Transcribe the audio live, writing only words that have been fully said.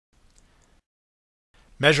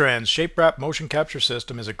Measuran's shape-wrap motion capture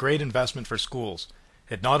system is a great investment for schools.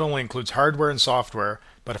 It not only includes hardware and software,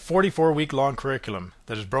 but a 44-week-long curriculum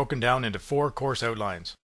that is broken down into 4 course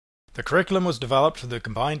outlines. The curriculum was developed through the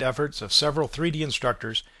combined efforts of several 3D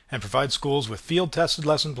instructors and provides schools with field-tested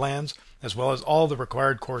lesson plans as well as all the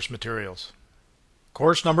required course materials.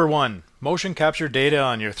 Course number 1, Motion Capture Data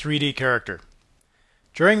on Your 3D Character.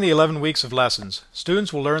 During the 11 weeks of lessons,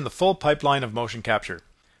 students will learn the full pipeline of motion capture,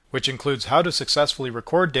 which includes how to successfully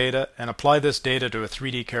record data and apply this data to a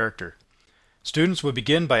 3D character. Students will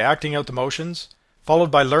begin by acting out the motions,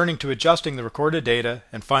 followed by learning to adjusting the recorded data,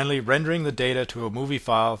 and finally rendering the data to a movie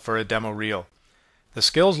file for a demo reel. The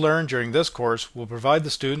skills learned during this course will provide the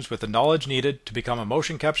students with the knowledge needed to become a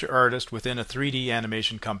motion capture artist within a 3D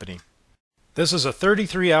animation company. This is a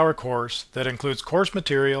 33-hour course that includes course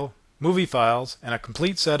material, movie files, and a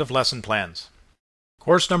complete set of lesson plans.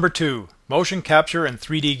 Course number 2, Motion Capture and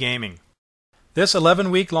 3D Gaming. This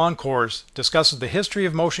 11-week-long course discusses the history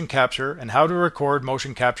of motion capture and how to record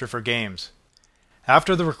motion capture for games.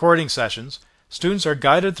 After the recording sessions, students are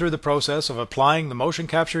guided through the process of applying the motion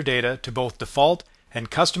capture data to both default and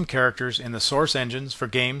custom characters in the source engines for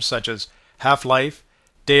games such as Half-Life,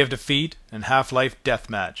 Day of Defeat, and Half-Life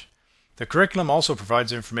Deathmatch. The curriculum also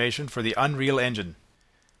provides information for the Unreal Engine.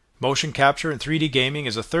 Motion Capture and 3D Gaming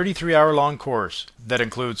is a 33-hour-long course that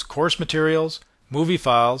includes course materials, movie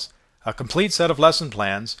files, a complete set of lesson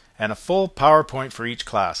plans, and a full PowerPoint for each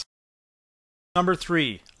class. Number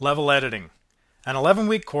 3, Level Editing. An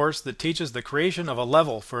 11-week course that teaches the creation of a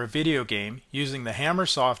level for a video game using the Hammer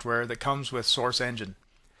software that comes with Source Engine.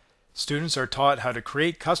 Students are taught how to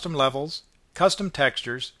create custom levels, custom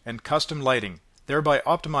textures, and custom lighting, thereby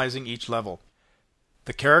optimizing each level.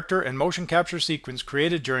 The character and motion capture sequence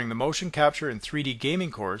created during the Motion Capture and 3D Gaming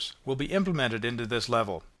course will be implemented into this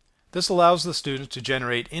level. This allows the students to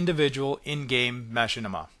generate individual in-game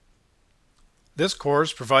machinima. This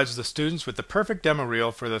course provides the students with the perfect demo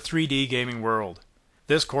reel for the 3D gaming world.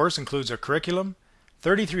 This course includes a curriculum,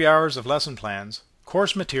 33 hours of lesson plans,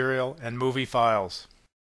 course material, and movie files.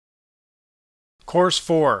 Course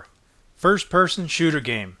 4, First-Person Shooter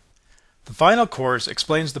Game. The final course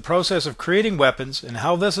explains the process of creating weapons and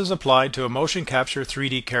how this is applied to a motion capture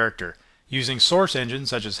 3D character, using source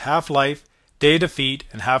engines such as Half-Life, Day of Defeat,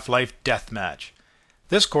 and Half-Life Deathmatch.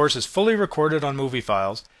 This course is fully recorded on movie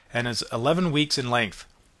files and is 11 weeks in length.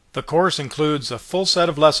 The course includes a full set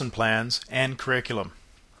of lesson plans and curriculum.